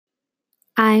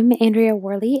I'm Andrea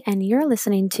Worley, and you're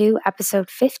listening to episode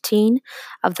 15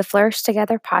 of the Flourish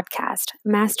Together podcast,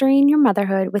 Mastering Your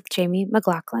Motherhood with Jamie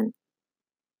McLaughlin.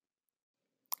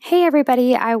 Hey,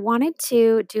 everybody. I wanted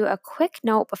to do a quick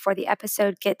note before the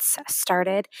episode gets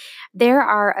started. There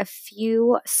are a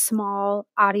few small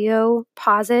audio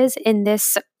pauses in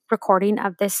this recording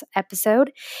of this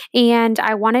episode, and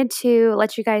I wanted to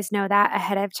let you guys know that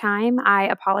ahead of time. I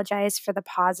apologize for the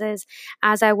pauses.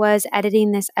 As I was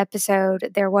editing this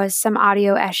episode, there was some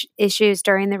audio issues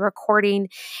during the recording,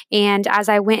 and as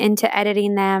I went into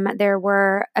editing them, there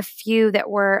were a few that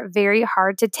were very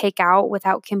hard to take out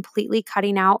without completely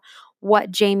cutting out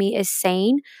what Jamie is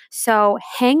saying. So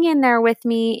hang in there with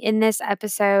me in this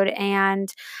episode,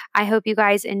 and I hope you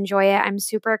guys enjoy it. I'm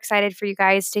super excited for you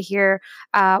guys to hear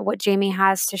what Jamie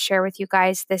has to share with you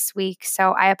guys this week.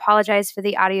 So I apologize for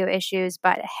the audio issues,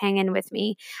 but hang in with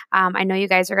me. I know you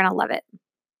guys are going to love it.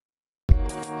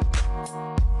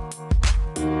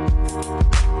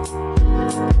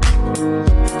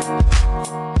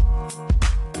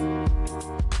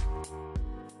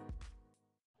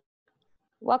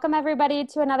 Welcome, everybody,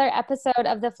 to another episode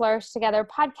of the Flourish Together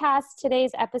podcast.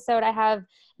 Today's episode, I have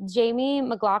Jamie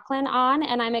McLaughlin on,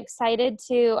 and I'm excited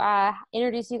to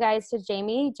introduce you guys to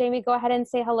Jamie. Jamie, go ahead and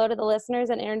say hello to the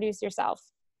listeners and introduce yourself.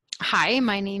 Hi,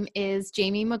 my name is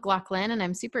Jamie McLaughlin, and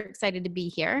I'm super excited to be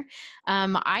here.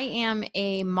 I am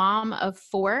a mom of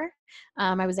 4.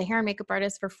 I was a hair and makeup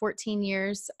artist for 14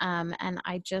 years, and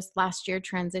I just last year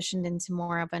transitioned into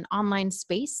more of an online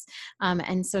space.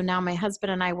 And so now my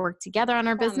husband and I work together on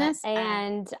our business.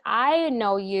 And I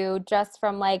know you just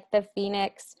from like the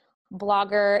Phoenix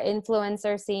blogger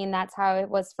influencer scene. That's how it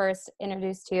was first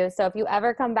introduced to you. So if you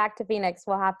ever come back to Phoenix,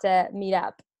 we'll have to meet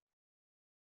up.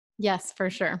 Yes,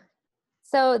 for sure.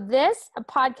 So this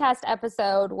podcast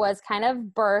episode was kind of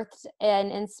birthed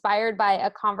and inspired by a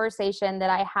conversation that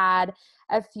I had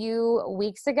a few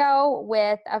weeks ago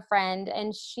with a friend,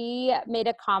 and she made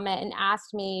a comment and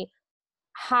asked me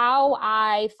how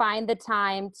I find the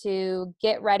time to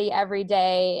get ready every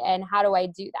day and how do I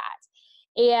do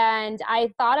that. And I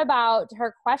thought about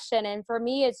her question, and for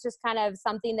me, it's just kind of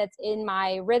something that's in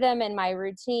my rhythm and my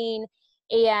routine.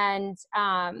 And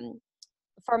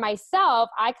for myself,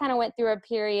 I kind of went through a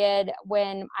period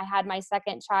when I had my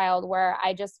second child where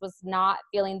I just was not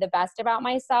feeling the best about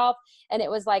myself. And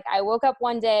it was like, I woke up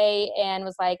one day and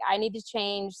was like, I need to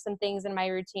change some things in my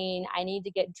routine. I need to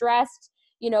get dressed,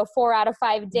 4 out of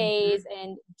 5 days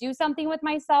and do something with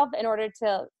myself in order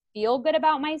to feel good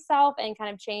about myself and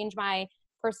kind of change my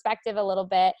perspective a little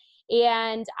bit.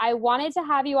 And I wanted to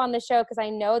have you on the show because I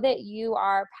know that you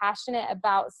are passionate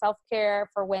about self-care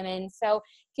for women. So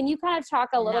can you kind of talk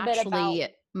a little bit about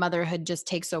motherhood just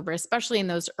takes over, especially in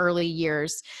those early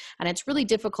years. And it's really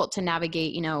difficult to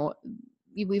navigate,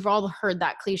 we've all heard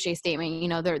that cliche statement,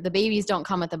 the babies don't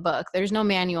come with a book. There's no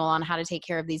manual on how to take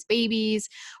care of these babies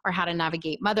or how to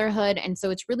navigate motherhood. And so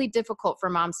it's really difficult for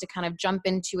moms to kind of jump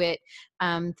into it,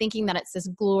 thinking that it's this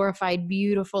glorified,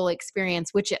 beautiful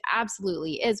experience, which it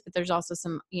absolutely is. But there's also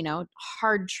some,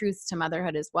 hard truths to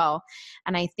motherhood as well.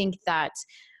 And I think that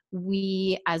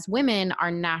we as women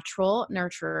are natural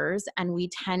nurturers, and we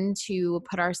tend to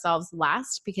put ourselves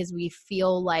last because we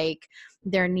feel like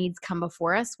their needs come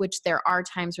before us, which there are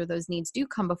times where those needs do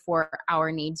come before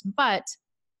our needs. But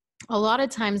a lot of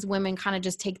times women kind of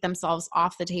just take themselves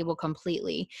off the table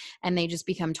completely, and they just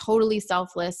become totally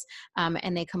selfless,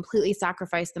 and they completely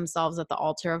sacrifice themselves at the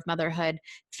altar of motherhood,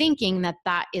 thinking that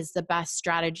that is the best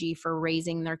strategy for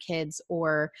raising their kids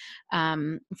or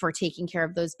for taking care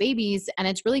of those babies. And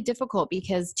it's really difficult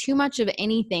because too much of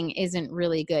anything isn't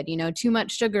really good. Too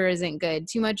much sugar isn't good.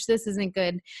 Too much this isn't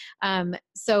good.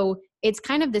 So it's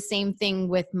kind of the same thing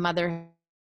with motherhood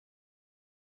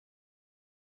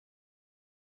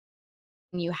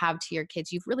you have to your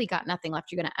kids. You've really got nothing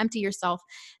left. You're going to empty yourself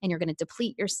and you're going to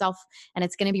deplete yourself. And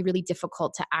it's going to be really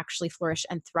difficult to actually flourish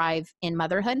and thrive in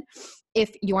motherhood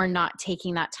if you're not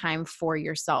taking that time for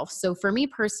yourself. So for me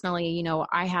personally,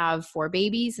 I have 4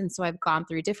 babies. And so I've gone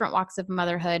through different walks of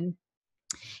motherhood.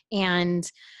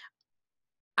 And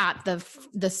at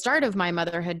the start of my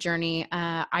motherhood journey,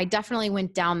 I definitely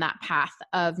went down that path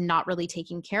of not really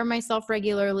taking care of myself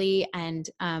regularly and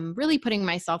really putting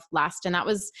myself last. And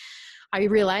I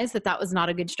realized that was not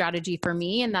a good strategy for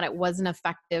me and that it wasn't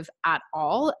effective at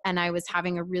all. And I was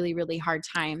having a really, really hard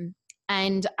time.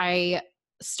 And I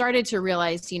started to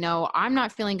realize, I'm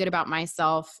not feeling good about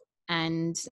myself,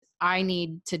 and I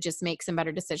need to just make some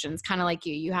better decisions. Kind of like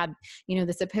you had,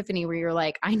 this epiphany where you're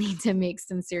like, I need to make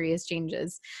some serious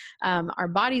changes. Our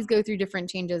bodies go through different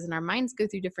changes and our minds go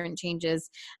through different changes.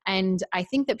 And I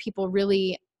think that people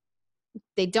really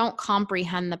they don't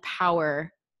comprehend the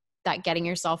power that getting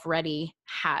yourself ready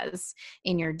has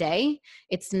in your day.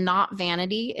 It's not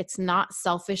vanity. It's not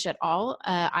selfish at all.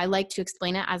 I like to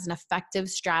explain it as an effective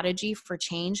strategy for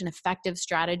change, an effective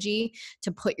strategy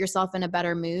to put yourself in a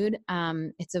better mood.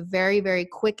 It's a very, very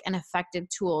quick and effective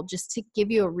tool just to give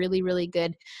you a really, really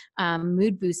good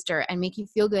mood booster and make you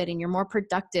feel good and you're more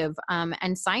productive.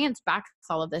 And science backs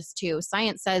all of this too.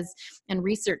 Science says, and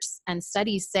research and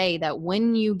studies say that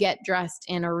when you get dressed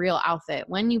in a real outfit,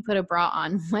 when you put a bra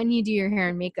on, when you do your hair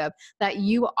and makeup, that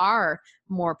you are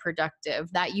more productive,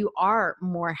 that you are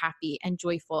more happy and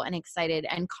joyful and excited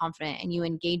and confident, and you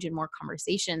engage in more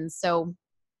conversations. So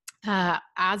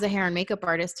as a hair and makeup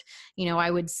artist,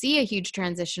 I would see a huge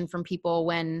transition from people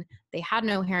when they had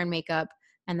no hair and makeup.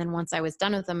 And then once I was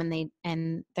done with them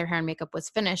and their hair and makeup was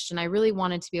finished, and I really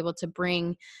wanted to be able to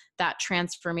bring that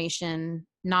transformation,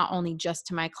 not only just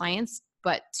to my clients,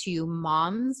 but to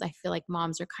moms. I feel like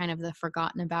moms are kind of the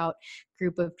forgotten about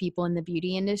group of people in the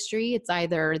beauty industry. It's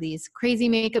either these crazy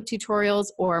makeup tutorials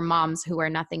or moms who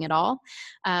wear nothing at all.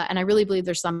 And I really believe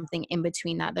there's something in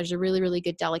between that. There's a really, really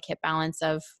good delicate balance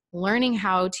of learning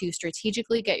how to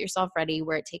strategically get yourself ready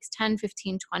where it takes 10,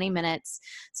 15, 20 minutes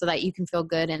so that you can feel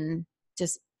good and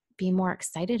just be more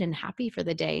excited and happy for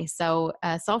the day. So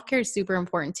self-care is super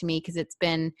important to me because it's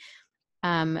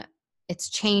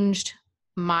changed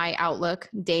my outlook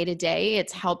day to day.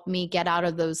 It's helped me get out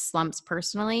of those slumps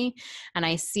personally. And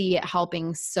I see it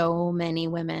helping so many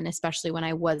women, especially when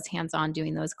I was hands-on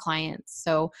doing those clients.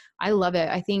 So I love it.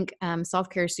 I think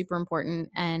self-care is super important,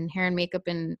 and hair and makeup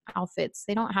and outfits,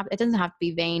 it doesn't have to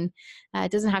be vain.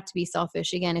 It doesn't have to be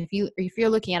selfish. Again, if you're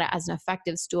looking at it as an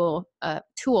effective tool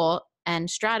and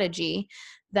strategy,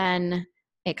 then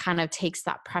it kind of takes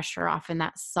that pressure off and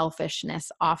that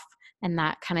selfishness off, and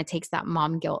that kind of takes that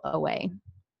mom guilt away.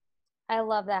 I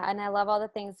love that. And I love all the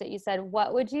things that you said.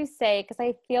 What would you say? Because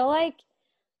I feel like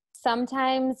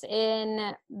sometimes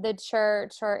in the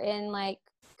church or in like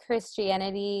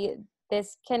Christianity,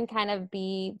 this can kind of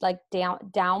be like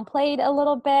downplayed a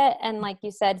little bit. And like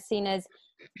you said, seen as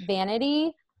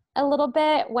vanity a little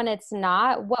bit when it's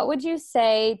not. What would you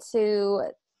say to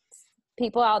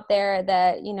people out there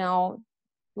that,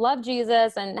 love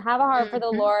Jesus and have a heart for the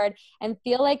Lord and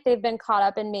feel like they've been caught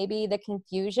up in maybe the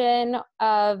confusion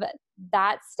of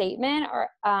that statement or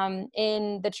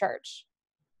in the church?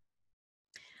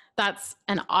 That's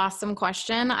an awesome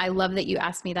question. I love that you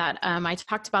asked me that. I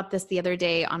talked about this the other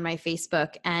day on my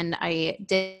Facebook, and I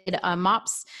did a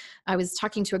MOPS. I was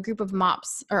talking to a group of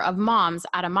moms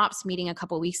at a MOPS meeting a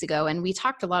couple weeks ago, and we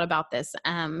talked a lot about this.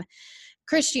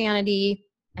 Christianity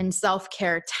and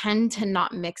self-care tend to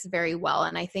not mix very well.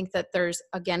 And I think that there's,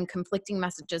 again, conflicting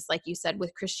messages. Like you said,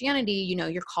 with Christianity,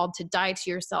 you're called to die to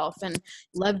yourself and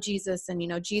love Jesus,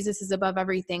 and, Jesus is above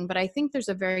everything. But I think there's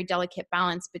a very delicate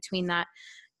balance between that.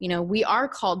 We are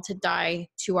called to die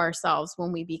to ourselves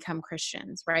when we become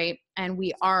Christians, right? And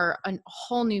we are a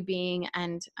whole new being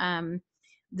and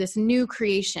this new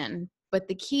creation. But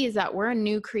the key is that we're a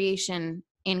new creation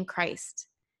in Christ,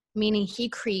 meaning He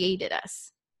created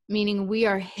us, meaning we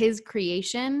are His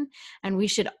creation, and we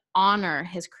should honor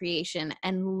His creation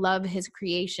and love His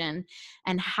creation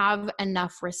and have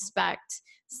enough respect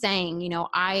saying,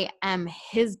 I am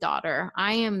His daughter.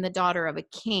 I am the daughter of a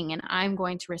king, and I'm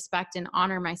going to respect and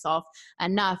honor myself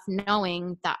enough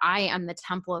knowing that I am the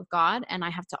temple of God, and I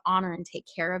have to honor and take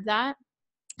care of that.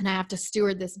 And I have to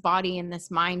steward this body and this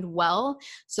mind well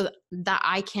so that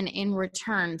I can in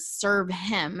return serve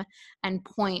Him and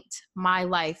point my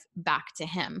life back to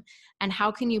Him. And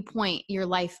how can you point your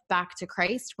life back to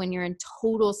Christ when you're in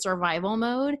total survival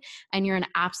mode and you're an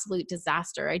absolute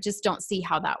disaster? I just don't see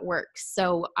how that works.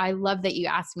 So I love that you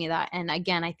asked me that. And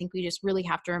again, I think we just really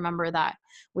have to remember that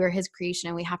we're His creation,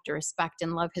 and we have to respect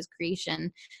and love His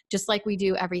creation just like we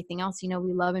do everything else. We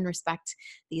love and respect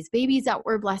these babies that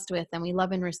we're blessed with, and we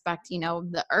love and respect,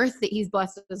 the earth that He's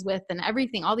blessed us with and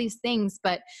everything, all these things.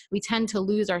 But we tend to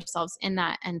lose ourselves in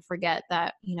that and forget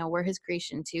that, we're His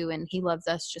creation too, and He loves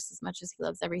us just as much as He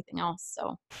loves everything else.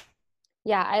 So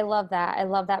yeah, I love that. I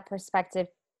love that perspective,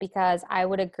 because I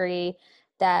would agree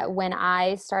that when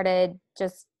I started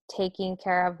just taking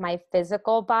care of my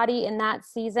physical body in that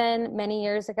season many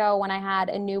years ago, when I had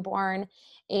a newborn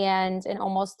and an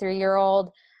almost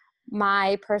 3-year-old,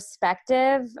 my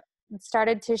perspective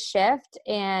started to shift,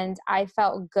 and I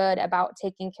felt good about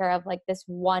taking care of like this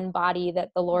one body that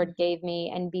the Lord gave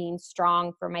me, and being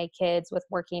strong for my kids with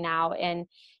working out and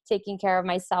taking care of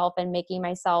myself and making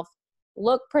myself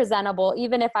look presentable.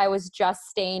 Even if I was just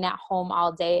staying at home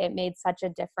all day, it made such a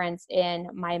difference in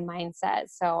my mindset.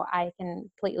 So I can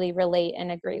completely relate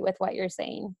and agree with what you're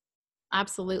saying.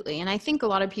 Absolutely. And I think a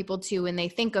lot of people too, when they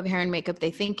think of hair and makeup,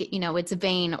 they think, it's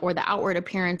vain or the outward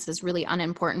appearance is really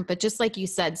unimportant. But just like you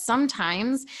said,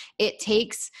 sometimes it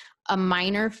takes a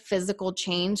minor physical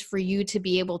change for you to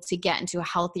be able to get into a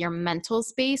healthier mental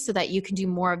space so that you can do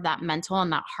more of that mental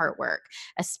and that heart work,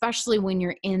 especially when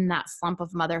you're in that slump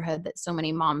of motherhood that so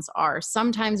many moms are.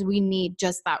 Sometimes we need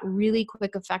just that really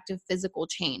quick, effective physical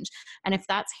change. And if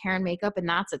that's hair and makeup and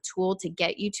that's a tool to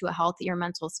get you to a healthier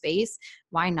mental space,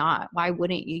 why not? Why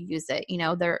wouldn't you use it?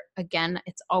 Again,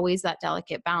 it's always that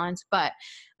delicate balance. But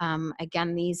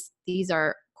again, these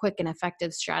are quick and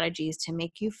effective strategies to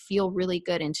make you feel really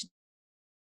good and to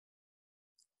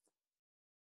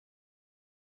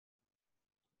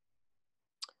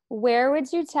Where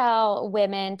would you tell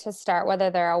women to start, whether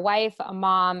they're a wife, a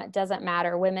mom, it doesn't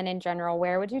matter, women in general,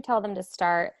 where would you tell them to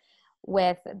start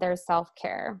with their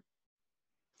self-care?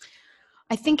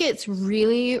 I think it's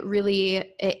really,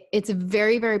 really, it's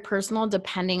very, very personal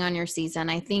depending on your season.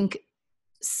 I think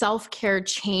self-care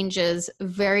changes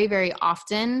very, very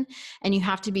often, and you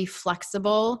have to be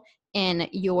flexible in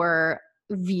your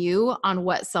view on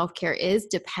what self-care is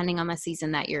depending on the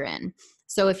season that you're in.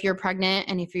 So if you're pregnant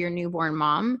and if you're a newborn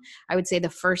mom, I would say the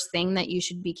first thing that you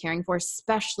should be caring for,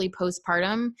 especially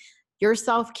postpartum, your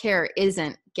self-care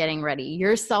isn't getting ready.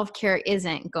 Your self-care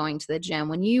isn't going to the gym.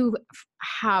 When you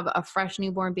have a fresh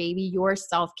newborn baby, your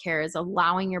self-care is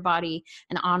allowing your body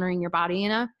and honoring your body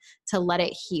enough to let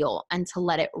it heal and to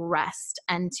let it rest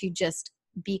and to just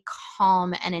be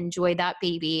calm and enjoy that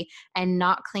baby and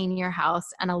not clean your house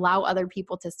and allow other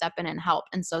people to step in and help.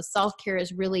 And so self-care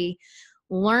is really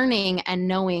learning and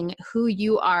knowing who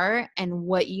you are and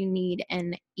what you need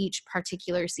in each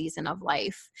particular season of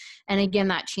life. And again,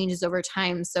 that changes over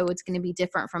time. So it's going to be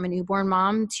different from a newborn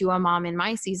mom to a mom in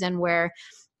my season where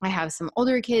I have some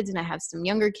older kids and I have some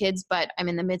younger kids, but I'm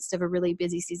in the midst of a really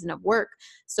busy season of work.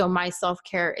 So my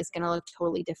self-care is going to look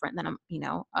totally different than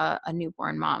a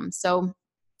newborn mom. So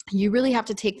you really have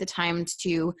to take the time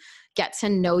to get to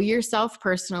know yourself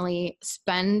personally,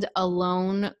 spend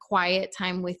alone, quiet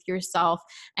time with yourself,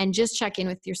 and just check in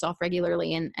with yourself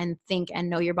regularly and think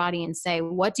and know your body and say,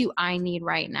 what do I need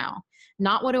right now?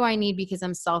 Not what do I need because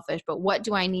I'm selfish, but what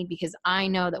do I need because I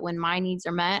know that when my needs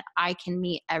are met, I can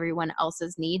meet everyone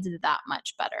else's needs that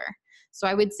much better. So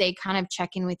I would say kind of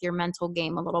check in with your mental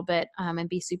game a little bit and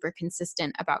be super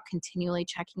consistent about continually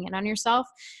checking in on yourself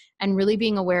and really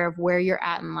being aware of where you're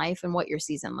at in life and what your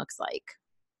season looks like.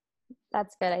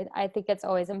 That's good. I think it's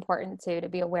always important too to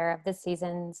be aware of the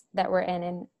seasons that we're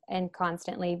in and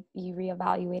constantly be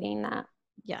reevaluating that.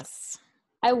 Yes.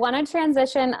 I want to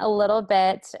transition a little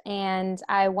bit, and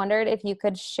I wondered if you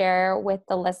could share with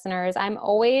the listeners. I'm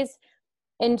always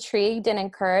intrigued and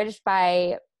encouraged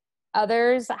by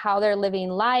others, how they're living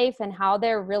life and how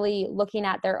they're really looking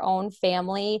at their own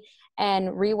family and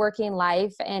reworking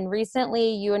life. And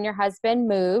recently you and your husband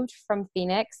moved from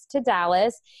Phoenix to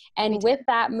Dallas. And with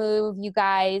that move, you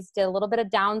guys did a little bit of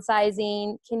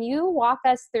downsizing. Can you walk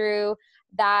us through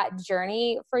that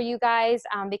journey for you guys?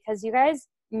 Because you guys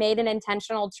made an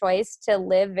intentional choice to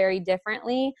live very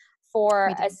differently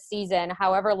for a season,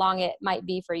 however long it might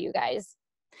be for you guys.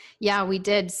 Yeah, we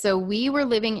did. So we were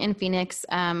living in Phoenix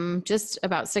just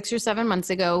about 6 or 7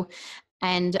 months ago.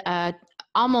 And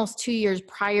almost 2 years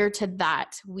prior to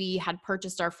that, we had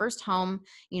purchased our first home.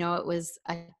 It was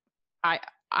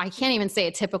I can't even say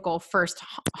a typical first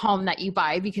home that you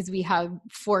buy because we have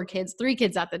 3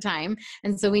 kids at the time.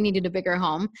 And so we needed a bigger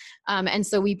home. And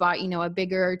so we bought, a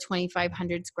bigger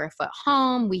 2,500 square foot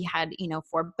home. We had,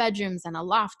 4 bedrooms and a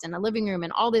loft and a living room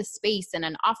and all this space and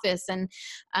an office. And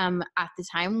at the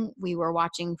time we were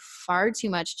watching far too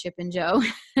much Chip and Jo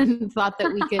and thought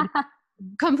that we could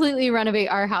completely renovate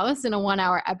our house in a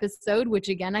 1-hour episode, which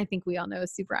again, I think we all know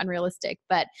is super unrealistic,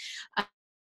 but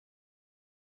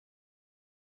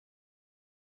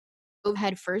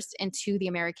head first into the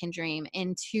American dream,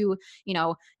 into,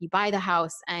 you buy the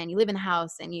house and you live in the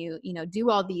house and you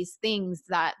do all these things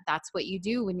that's what you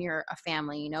do when you're a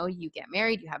family. You get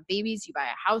married, you have babies, you buy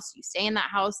a house, you stay in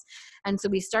that house. And so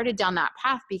we started down that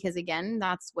path because again,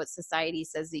 that's what society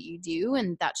says that you do.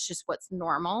 And that's just what's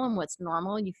normal, and what's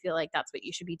normal, you feel like that's what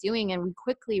you should be doing. And we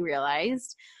quickly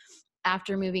realized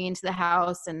after moving into the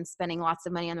house and spending lots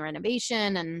of money on the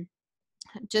renovation and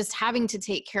just having to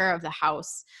take care of the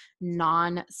house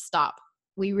nonstop,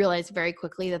 we realized very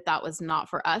quickly that that was not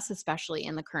for us, especially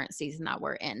in the current season that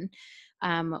we're in.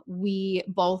 We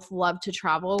both love to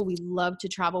travel. We love to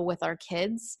travel with our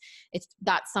kids.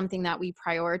 That's something that we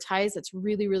prioritize. It's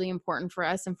really, really important for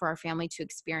us and for our family to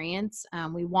experience.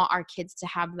 We want our kids to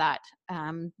have that,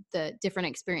 the different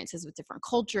experiences with different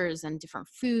cultures and different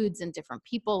foods and different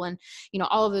people and,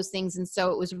 all of those things. And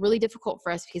so it was really difficult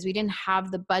for us because we didn't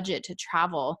have the budget to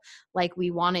travel like we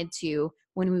wanted to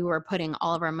when we were putting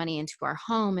all of our money into our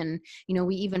home. And,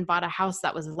 we even bought a house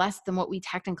that was less than what we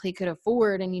technically could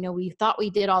afford. And, we thought we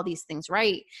did all these things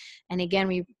right. And again,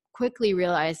 we quickly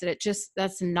realized that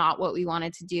that's not what we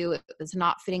wanted to do. It was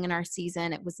not fitting in our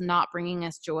season. It was not bringing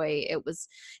us joy. It was,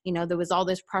 there was all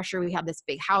this pressure. We had this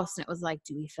big house and it was like,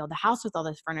 do we fill the house with all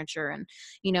this furniture? And,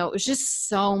 it was just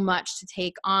so much to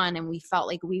take on. And we felt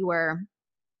like we were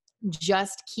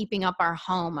just keeping up our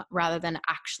home rather than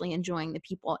actually enjoying the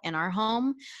people in our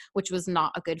home, which was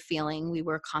not a good feeling. We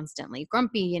were constantly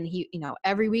grumpy and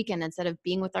every weekend, instead of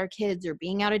being with our kids or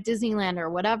being out at Disneyland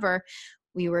or whatever,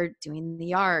 we were doing the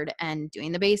yard and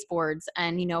doing the baseboards.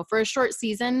 And, for a short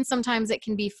season, sometimes it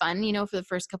can be fun, for the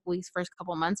first couple weeks, first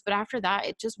couple months, but after that,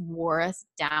 it just wore us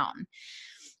down.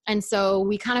 And so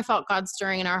we kind of felt God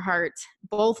stirring in our heart,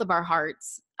 both of our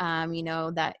hearts,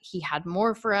 that he had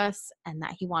more for us and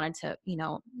that he wanted to,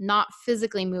 not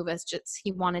physically move us, just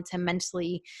he wanted to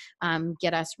mentally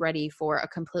get us ready for a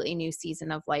completely new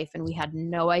season of life. And we had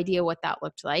no idea what that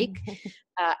looked like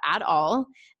at all.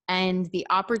 And the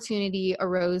opportunity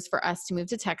arose for us to move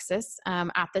to Texas.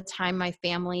 At the time, my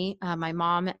family, my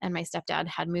mom and my stepdad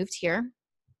had moved here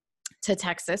to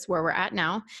Texas, where we're at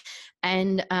now.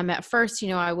 And at first,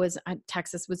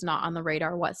 Texas was not on the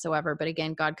radar whatsoever. But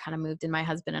again, God kind of moved in my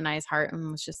husband and I's heart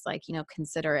and was just like,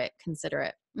 consider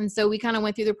it. And so we kind of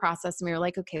went through the process and we were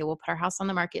like, okay, we'll put our house on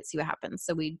the market, see what happens.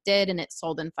 So we did, and it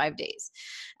sold in 5 days.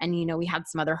 And, we had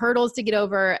some other hurdles to get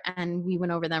over and we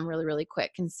went over them really, really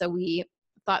quick. And so we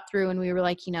thought through and we were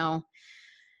like,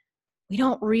 we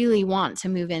don't really want to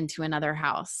move into another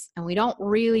house and we don't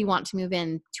really want to move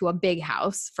into a big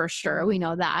house for sure. We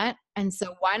know that. And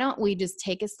so why don't we just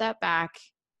take a step back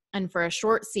and for a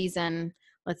short season,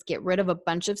 let's get rid of a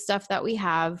bunch of stuff that we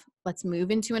have. Let's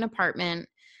move into an apartment.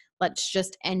 Let's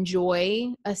just enjoy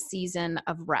a season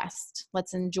of rest.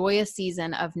 Let's enjoy a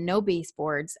season of no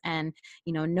baseboards and,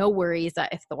 no worries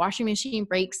that if the washing machine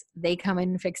breaks, they come in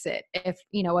and fix it. If,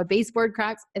 a baseboard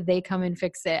cracks, they come and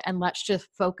fix it. And let's just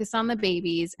focus on the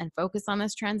babies and focus on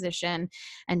this transition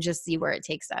and just see where it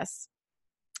takes us.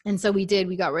 And so we did.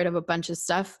 We got rid of a bunch of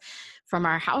stuff from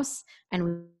our house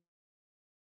and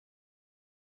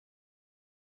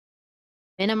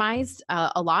minimized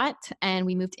a lot. And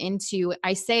we moved into,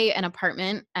 I say an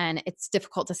apartment, and it's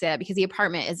difficult to say that because the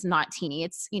apartment is not teeny.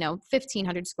 It's,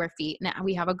 1,500 square feet. Now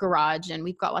we have a garage and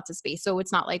we've got lots of space. So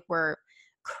it's not like we're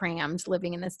crammed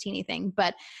living in this teeny thing,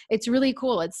 but it's really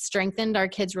cool. It's strengthened our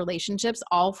kids' relationships.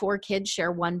 All 4 kids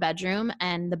share one bedroom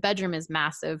and the bedroom is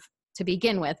massive to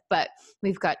begin with, but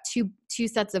we've got two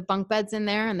sets of bunk beds in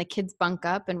there and the kids bunk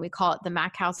up and we call it the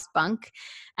Mac House bunk.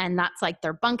 And that's like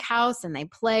their bunk house and they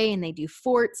play and they do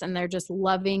forts and they're just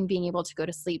loving being able to go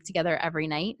to sleep together every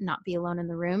night, not be alone in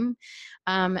the room.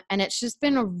 And it's just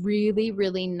been a really,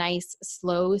 really nice,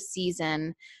 slow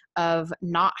season of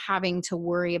not having to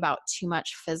worry about too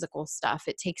much physical stuff.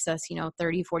 It takes us,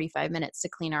 30, 45 minutes to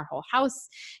clean our whole house.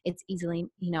 It's easily,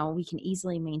 we can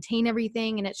easily maintain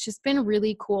everything. And it's just been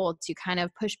really cool to kind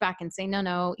of push back and say,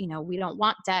 no, we don't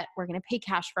want debt. We're going to pay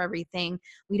cash for everything.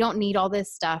 We don't need all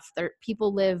this stuff.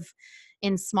 People live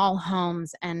in small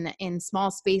homes and in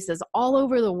small spaces all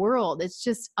over the world. It's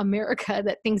just America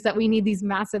that thinks that we need these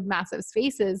massive, massive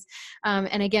spaces.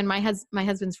 And again, my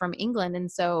husband's from England. And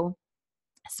so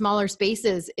smaller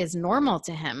spaces is normal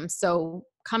to him. So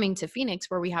coming to Phoenix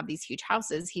where we have these huge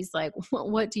houses, he's like,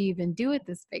 what do you even do with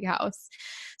this big house?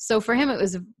 So for him, it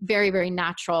was very, very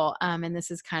natural. And this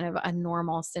is kind of a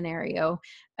normal scenario,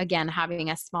 again,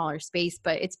 having a smaller space,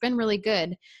 but it's been really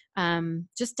good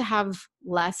just to have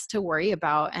less to worry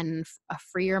about and a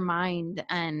freer mind.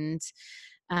 And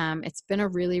it's been a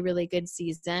really, really good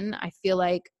season. I feel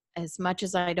like as much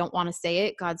as I don't want to say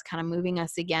it, God's kind of moving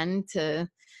us again to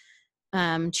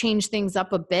change things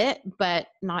up a bit, but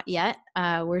not yet.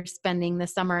 We're spending the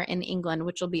summer in England,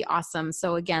 which will be awesome.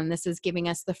 So again, this is giving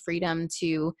us the freedom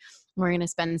we're going to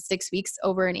spend 6 weeks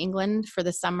over in England for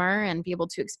the summer and be able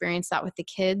to experience that with the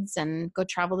kids and go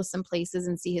travel to some places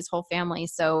and see his whole family.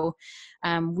 So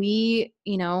I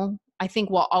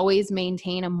think we'll always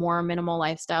maintain a more minimal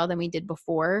lifestyle than we did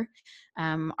before.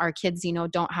 Our kids,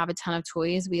 don't have a ton of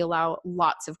toys. We allow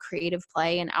lots of creative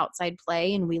play and outside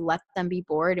play, and we let them be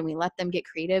bored and we let them get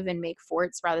creative and make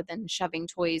forts rather than shoving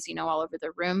toys, all over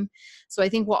the room. So I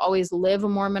think we'll always live a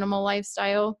more minimal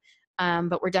lifestyle.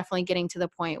 But we're definitely getting to the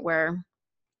point where,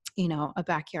 you know, a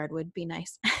backyard would be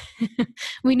nice.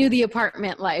 We knew the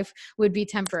apartment life would be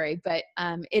temporary, but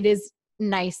it is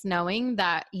nice knowing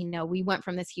that, you know, we went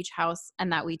from this huge house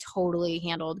and that we totally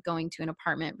handled going to an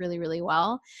apartment really, really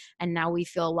well. And now we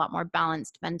feel a lot more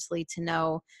balanced mentally to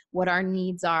know what our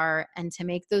needs are and to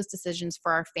make those decisions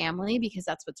for our family, because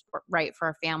that's what's right for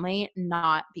our family,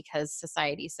 not because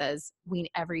society says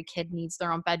every kid needs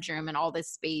their own bedroom and all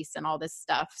this space and all this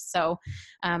stuff. So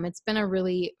it's been a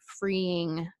really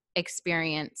freeing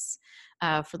experience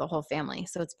for the whole family.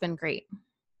 So it's been great.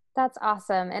 That's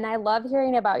awesome. And I love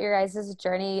hearing about your guys'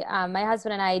 journey. My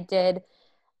husband and I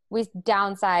we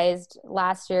downsized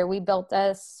last year. We built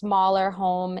a smaller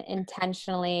home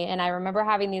intentionally. And I remember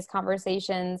having these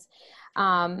conversations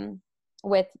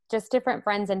with just different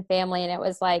friends and family. And it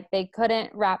was like, they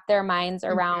couldn't wrap their minds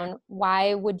around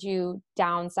why would you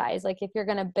downsize? Like, if you're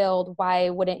going to build, why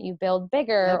wouldn't you build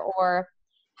bigger or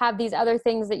have these other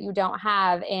things that you don't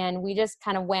have? And we just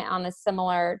kind of went on a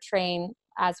similar train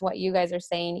as what you guys are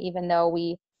saying, even though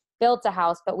we built a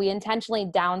house, but we intentionally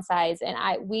downsized. And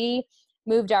we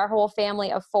moved our whole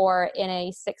family of 4 in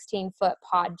a 16-foot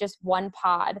pod, just one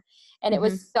pod. And it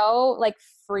was so like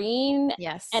freeing.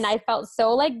 Yes. And I felt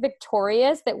so like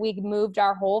victorious that we moved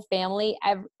our whole family,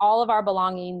 all of our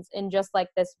belongings in just like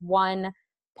this one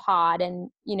pod. And,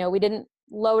 you know, we didn't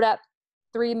load up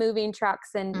 3 moving trucks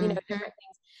and, you know, different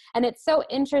things. And it's so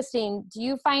interesting. Do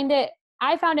you find it,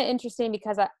 I found it interesting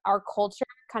because our culture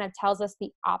kind of tells us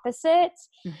the opposite.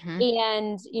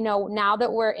 And, you know, now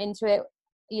that we're into it,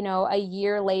 you know, a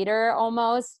year later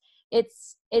almost,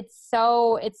 it's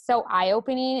so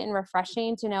eye-opening and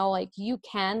refreshing to know like you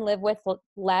can live with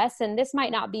less. And this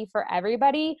might not be for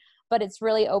everybody, but it's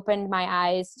really opened my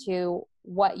eyes to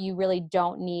what you really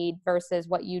don't need versus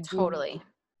what you do. Totally.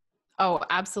 Oh,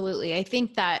 absolutely. I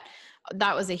think that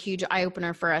was a huge eye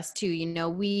opener for us too. You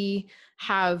know,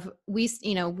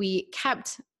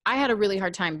 I had a really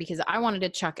hard time because I wanted to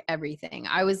chuck everything.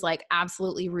 I was like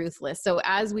absolutely ruthless. So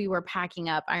as we were packing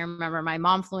up, I remember my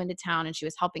mom flew into town and she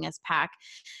was helping us pack,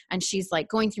 and she's like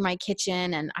going through my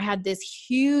kitchen, and I had this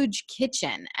huge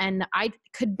kitchen and I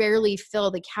could barely fill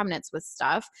the cabinets with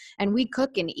stuff. And we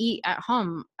cook and eat at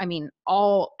home. I mean,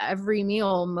 every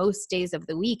meal, most days of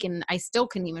the week. And I still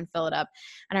couldn't even fill it up.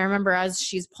 And I remember as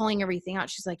she's pulling everything out,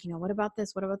 she's like, you know, what about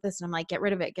this? What about this? And I'm like, get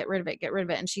rid of it, get rid of it, get rid of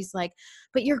it. And she's like,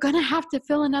 but you're going to have to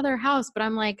fill another house. But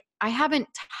I'm like, I haven't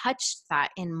touched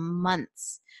that in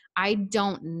months. I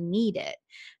don't need it.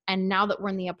 And now that we're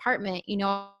in the apartment, you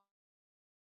know,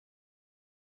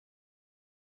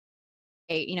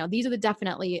 these are the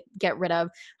definitely get rid of.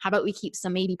 How about we keep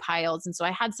some maybe piles? And so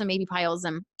I had some maybe piles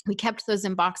and we kept those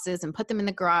in boxes and put them in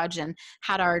the garage and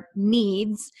had our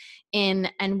needs in.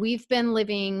 And we've been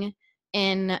living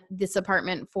in this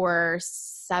apartment for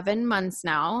 7 months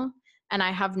now. And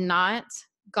I have not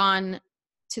gone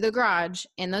to the garage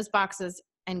in those boxes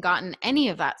and gotten any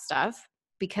of that stuff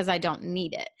because I don't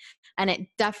need it. And it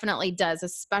definitely does,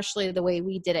 especially the way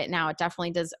we did it now. It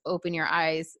definitely does open your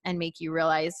eyes and make you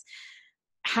realize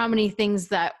how many things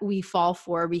that we fall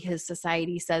for because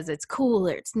society says it's cool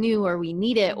or it's new or we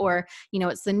need it or, you know,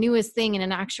 it's the newest thing. And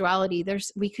in actuality,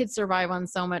 we could survive on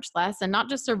so much less, and not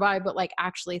just survive, but like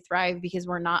actually thrive, because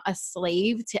we're not a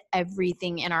slave to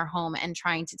everything in our home and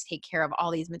trying to take care of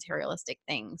all these materialistic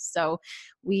things. So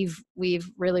we've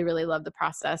really, really loved the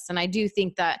process. And I do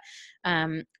think that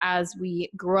as we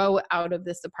grow out of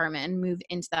this apartment and move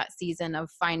into that season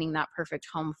of finding that perfect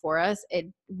home for us,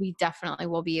 we definitely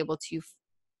will be able to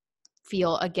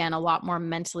feel again a lot more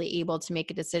mentally able to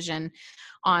make a decision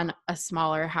on a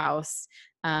smaller house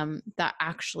that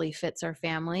actually fits our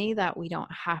family, that we don't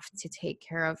have to take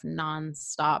care of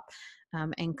nonstop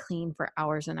and clean for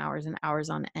hours and hours and hours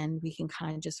on end. We can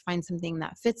kind of just find something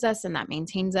that fits us and that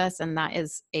maintains us, and that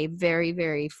is a very,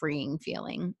 very freeing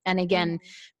feeling. And again,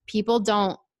 people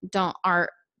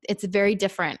it's very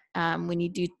different when you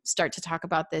do start to talk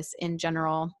about this in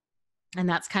general. And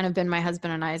that's kind of been my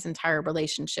husband and I's entire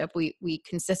relationship. We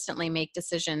consistently make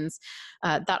decisions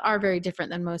that are very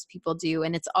different than most people do.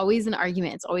 And it's always an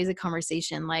argument. It's always a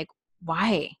conversation. Like,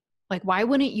 why? Like, why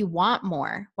wouldn't you want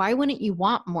more? Why wouldn't you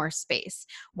want more space?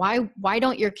 Why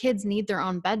don't your kids need their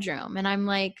own bedroom? And I'm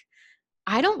like,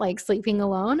 I don't like sleeping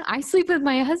alone. I sleep with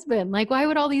my husband. Like, why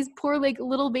would all these poor like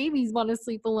little babies want to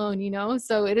sleep alone, you know?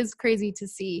 So it is crazy to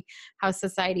see how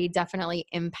society definitely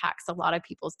impacts a lot of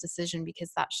people's decision,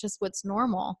 because that's just what's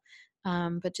normal.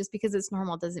 But just because it's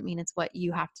normal doesn't mean it's what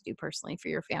you have to do personally for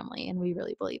your family. And we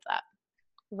really believe that.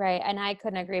 Right. And I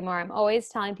couldn't agree more. I'm always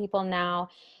telling people now,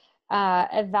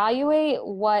 evaluate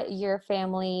what your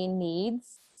family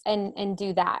needs and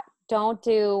do that. don't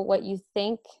do what you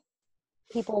think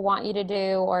people want you to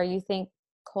do, or you think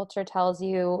culture tells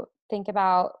you. Think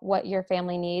about what your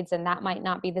family needs, and that might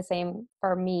not be the same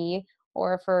for me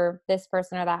or for this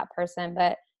person or that person,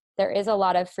 but there is a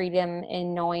lot of freedom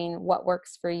in knowing what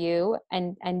works for you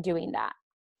and doing that.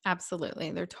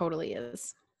 Absolutely. There totally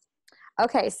is.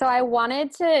 Okay, so I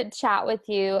wanted to chat with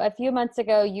you. A few months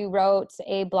ago, you wrote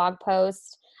a blog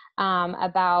post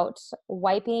about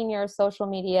wiping your social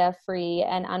media free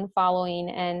and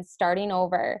unfollowing and starting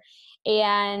over.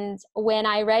 And when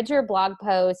I read your blog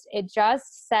post, it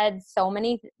just said so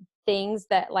many things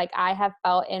that like I have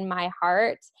felt in my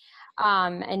heart,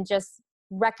 and just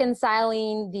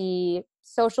reconciling the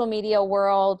social media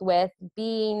world with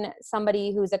being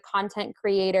somebody who's a content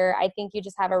creator. I think you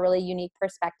just have a really unique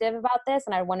perspective about this,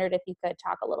 and I wondered if you could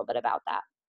talk a little bit about that.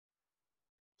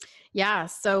 Yeah.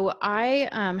 So I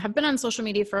have been on social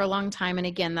media for a long time. And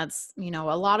again, that's, a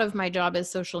lot of my job is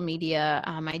social media.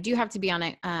 I do have to be on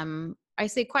it. I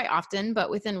say quite often,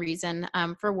 but within reason,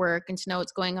 for work and to know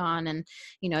what's going on, and,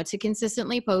 to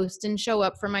consistently post and show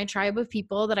up for my tribe of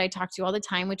people that I talk to all the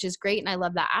time, which is great. And I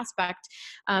love that aspect.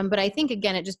 But I think,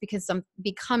 again, it just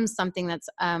becomes something that's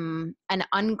an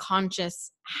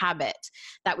unconscious habit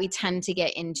that we tend to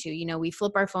get into. We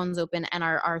flip our phones open and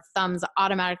our thumbs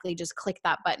automatically just click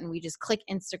that button. We just click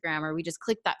Instagram, or we just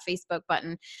click that Facebook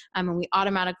button. And we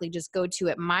automatically just go to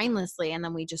it mindlessly. And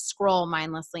then we just scroll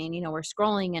mindlessly, and, we're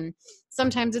scrolling, and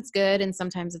sometimes it's good and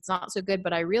sometimes it's not so good.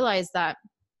 But I realize that,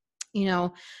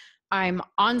 I'm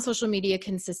on social media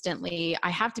consistently. I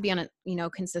have to be on it,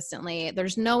 consistently.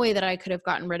 There's no way that I could have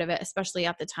gotten rid of it, especially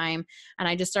at the time. And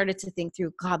I just started to think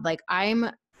through, God, like I'm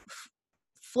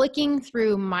flicking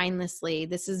through mindlessly.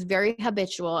 This is very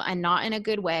habitual and not in a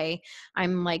good way.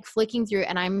 I'm like flicking through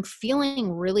and I'm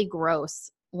feeling really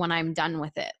gross when I'm done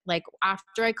with it. Like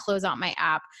after I close out my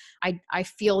app, I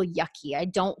feel yucky. I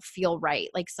don't feel right.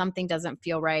 Like something doesn't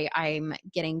feel right. I'm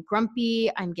getting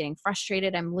grumpy. I'm getting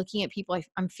frustrated. I'm looking at people.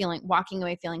 I'm walking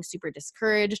away feeling super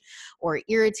discouraged or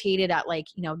irritated at like,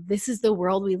 this is the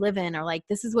world we live in, or like,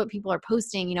 this is what people are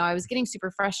posting. I was getting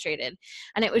super frustrated,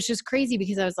 and it was just crazy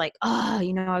because I was like,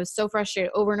 I was so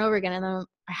frustrated over and over again. And then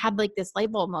I had like this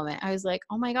light bulb moment. I was like,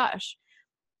 oh my gosh,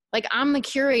 like I'm the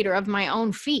curator of my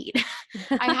own feed.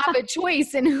 I have a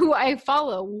choice in who I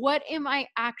follow. What am I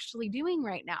actually doing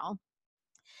right now?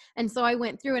 And so I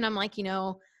went through and I'm like,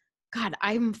 God,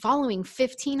 I'm following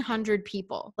 1,500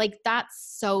 people. Like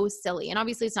that's so silly. And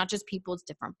obviously it's not just people, it's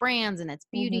different brands, and it's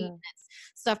beauty, and it's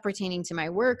stuff pertaining to my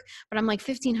work. But I'm like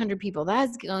 1,500 people.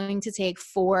 That's going to take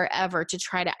forever to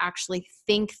try to actually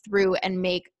think through and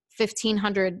make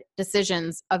 1,500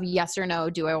 decisions of yes or no.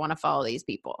 Do I want to follow these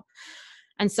people?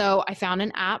 And so I found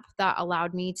an app that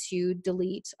allowed me to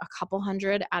delete a couple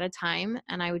hundred at a time.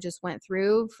 And I just went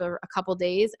through for a couple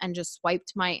days and just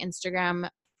swiped my Instagram,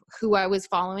 who I was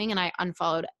following, and I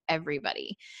unfollowed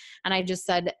everybody. And I just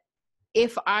said,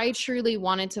 if I truly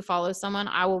wanted to follow someone,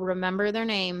 I will remember their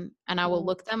name and I will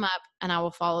look them up and I will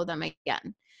follow them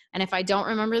again. And if I don't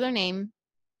remember their name,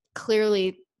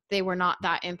 clearly they were not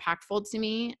that impactful to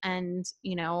me. And,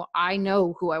 I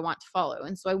know who I want to follow.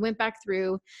 And so I went back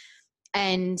through,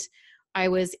 and I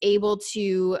was able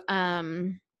to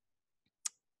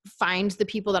find the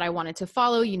people that I wanted to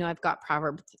follow. I've got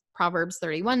Proverbs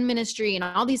 31 ministry and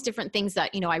all these different things that,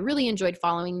 I really enjoyed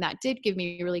following that did give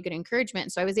me really good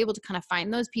encouragement. So I was able to kind of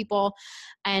find those people,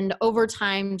 and over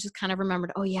time just kind of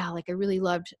remembered, oh yeah, like I really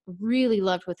loved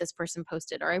what this person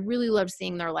posted, or I really loved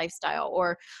seeing their lifestyle,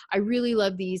 or I really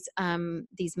love these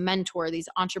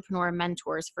entrepreneur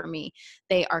mentors for me.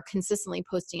 They are consistently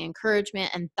posting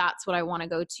encouragement, and that's what I want to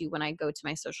go to when I go to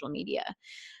my social media.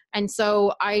 And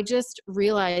so I just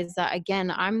realized that,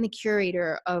 again, I'm the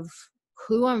curator of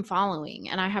who I'm following,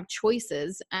 and I have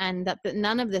choices, and that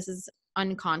none of this is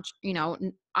unconscious.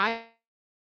 I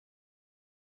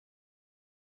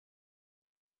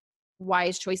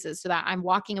wise choices so that I'm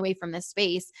walking away from this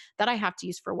space that I have to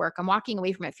use for work. I'm walking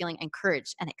away from it feeling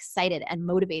encouraged and excited and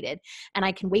motivated. And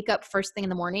I can wake up first thing in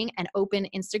the morning and open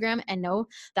Instagram and know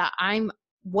that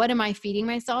what am I feeding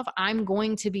myself? I'm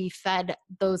going to be fed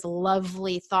those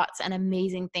lovely thoughts and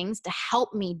amazing things to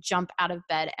help me jump out of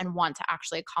bed and want to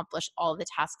actually accomplish all the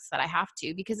tasks that I have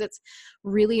to, because it's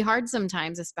really hard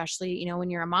sometimes, especially, when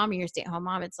you're a mom or you're a stay-at-home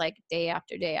mom, it's like day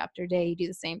after day after day, you do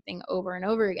the same thing over and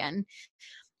over again.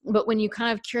 But when you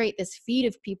kind of curate this feed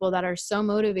of people that are so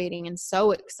motivating and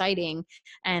so exciting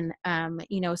and,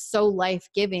 so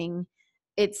life-giving,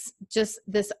 it's just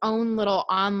this own little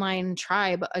online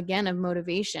tribe, again, of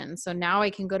motivation. So now I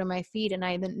can go to my feed and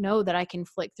I know that I can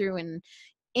flick through and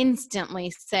instantly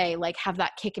say, like, have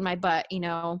that kick in my butt,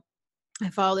 I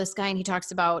follow this guy and he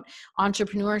talks about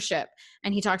entrepreneurship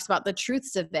and he talks about the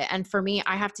truths of it. And for me,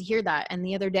 I have to hear that. And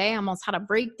the other day I almost had a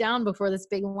breakdown before this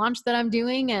big launch that I'm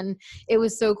doing. And it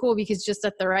was so cool because just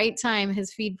at the right time,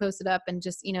 his feed posted up and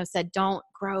just, said, don't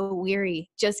grow weary,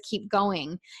 just keep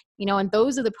going, and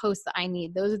those are the posts that I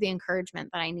need. Those are the encouragement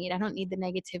that I need. I don't need the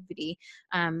negativity.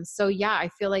 So yeah, I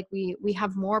feel like we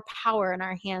have more power in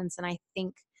our hands. And I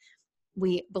think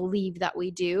we believe that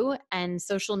we do. And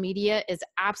social media is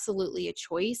absolutely a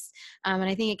choice. And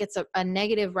I think it gets a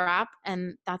negative rap.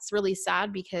 And that's really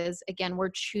sad because, again,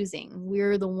 we're choosing.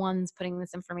 We're the ones putting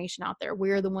this information out there.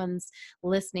 We're the ones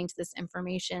listening to this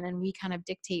information. And we kind of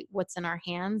dictate what's in our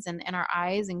hands and in our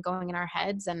eyes and going in our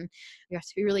heads. And we have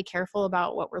to be really careful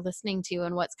about what we're listening to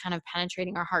and what's kind of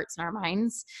penetrating our hearts and our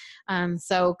minds.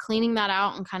 So cleaning that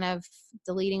out and kind of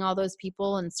deleting all those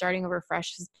people and starting over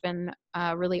fresh has been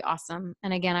really awesome.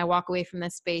 And again, I walk away from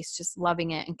this space just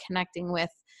loving it and connecting with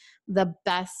the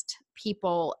best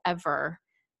people ever.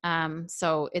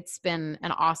 So it's been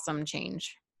an awesome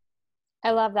change.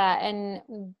 I love that.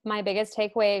 And my biggest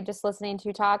takeaway just listening to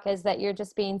you talk is that you're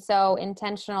just being so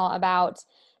intentional about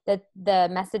the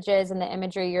messages and the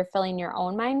imagery you're filling your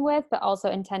own mind with, but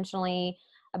also intentionally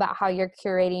about how you're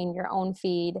curating your own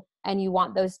feed, and you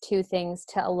want those two things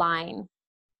to align.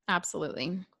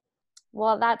 Absolutely.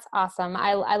 Well, that's awesome.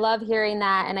 I love hearing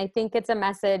that. And I think it's a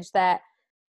message that,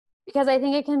 because I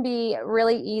think it can be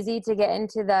really easy to get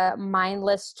into the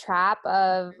mindless trap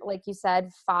of, like you said,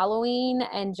 following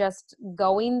and just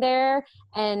going there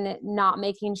and not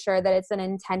making sure that it's an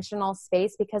intentional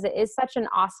space, because it is such an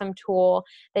awesome tool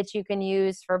that you can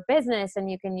use for business and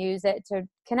you can use it to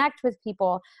connect with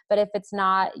people. But if it's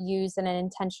not used in an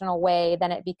intentional way,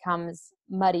 then it becomes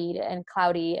muddied and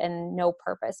cloudy and no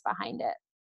purpose behind it.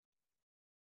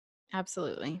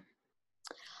 Absolutely.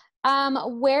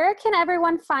 Where can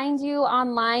everyone find you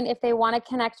online if they want to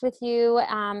connect with you?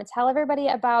 Tell everybody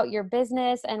about your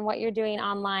business and what you're doing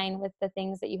online with the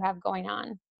things that you have going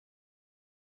on.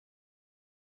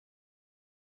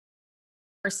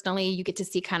 Personally, you get to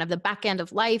see kind of the back end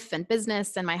of life and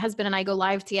business. And my husband and I go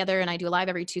live together, and I do live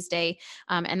every Tuesday.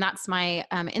 And that's my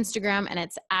Instagram, and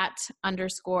it's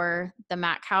 @_the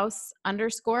Mac House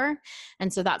 _.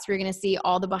 And so that's where you're going to see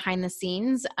all the behind the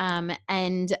scenes.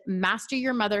 And Master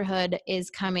Your Motherhood is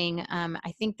coming.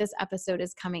 I think this episode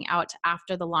is coming out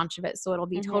after the launch of it. So it'll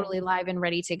be totally live and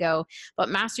ready to go. But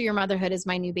Master Your Motherhood is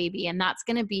my new baby. And that's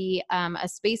going to be a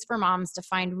space for moms to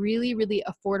find really, really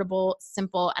affordable,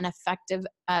 simple, and effective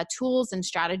tools and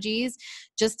strategies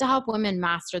just to help women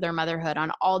master their motherhood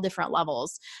on all different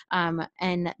levels.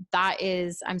 And that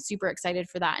is, I'm super excited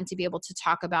for that. And to be able to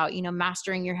talk about,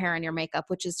 mastering your hair and your makeup,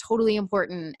 which is totally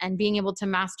important, and being able to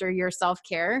master your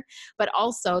self-care. But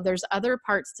also there's other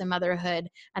parts to motherhood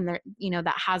and there,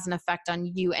 that has an effect on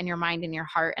you and your mind and your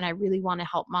heart. And I really want to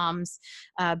help moms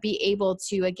be able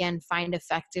to, again, find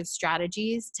effective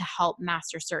strategies to help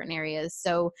master certain areas.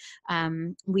 So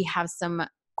we have some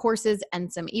courses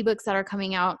and some ebooks that are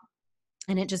coming out.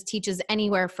 And it just teaches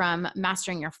anywhere from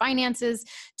mastering your finances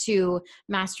to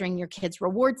mastering your kids'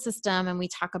 reward system. And we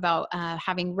talk about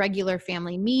having regular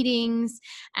family meetings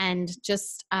and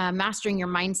just mastering your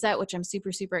mindset, which I'm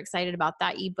super, super excited about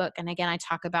that ebook. And again, I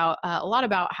talk about a lot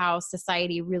about how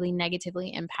society really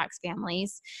negatively impacts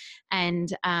families. And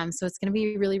so it's going to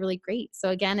be really, really great. So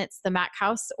again, it's the Mac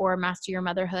House or Master Your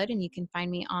Motherhood, and you can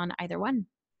find me on either one.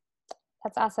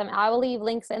 That's awesome. I will leave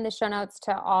links in the show notes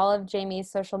to all of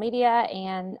Jamie's social media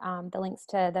and the links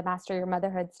to the Master Your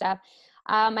Motherhood stuff.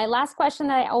 My last question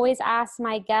that I always ask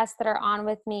my guests that are on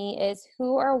with me is,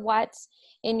 who or what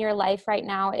in your life right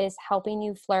now is helping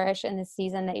you flourish in the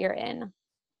season that you're in?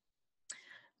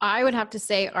 I would have to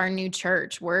say our new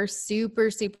church. We're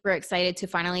super, super excited to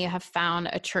finally have found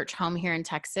a church home here in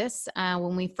Texas.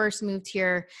 When we first moved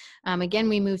here, again,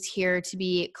 we moved here to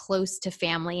be close to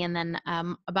family. And then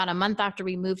about a month after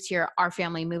we moved here, our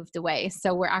family moved away.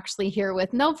 So we're actually here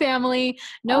with no family,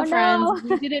 no friends.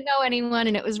 No. We didn't know anyone.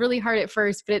 And it was really hard at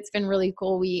first, but it's been really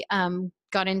cool. We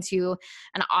got into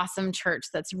an awesome church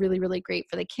that's really, really great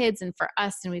for the kids and for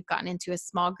us. And we've gotten into a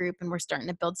small group and we're starting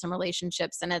to build some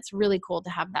relationships. And it's really cool to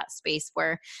have that space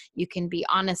where you can be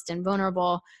honest and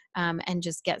vulnerable and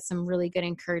just get some really good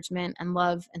encouragement and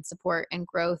love and support and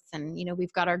growth. And,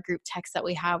 we've got our group text that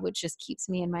we have, which just keeps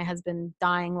me and my husband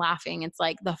dying laughing. It's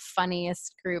like the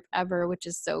funniest group ever, which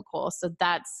is so cool. So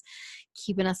that's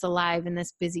keeping us alive in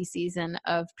this busy season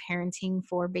of parenting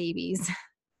for babies.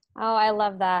 Oh, I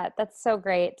love that. That's so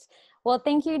great. Well,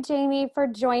 thank you, Jamie, for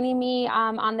joining me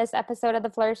on this episode of the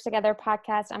Flourish Together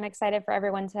podcast. I'm excited for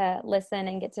everyone to listen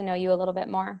and get to know you a little bit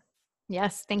more.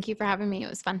 Yes. Thank you for having me. It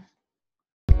was fun.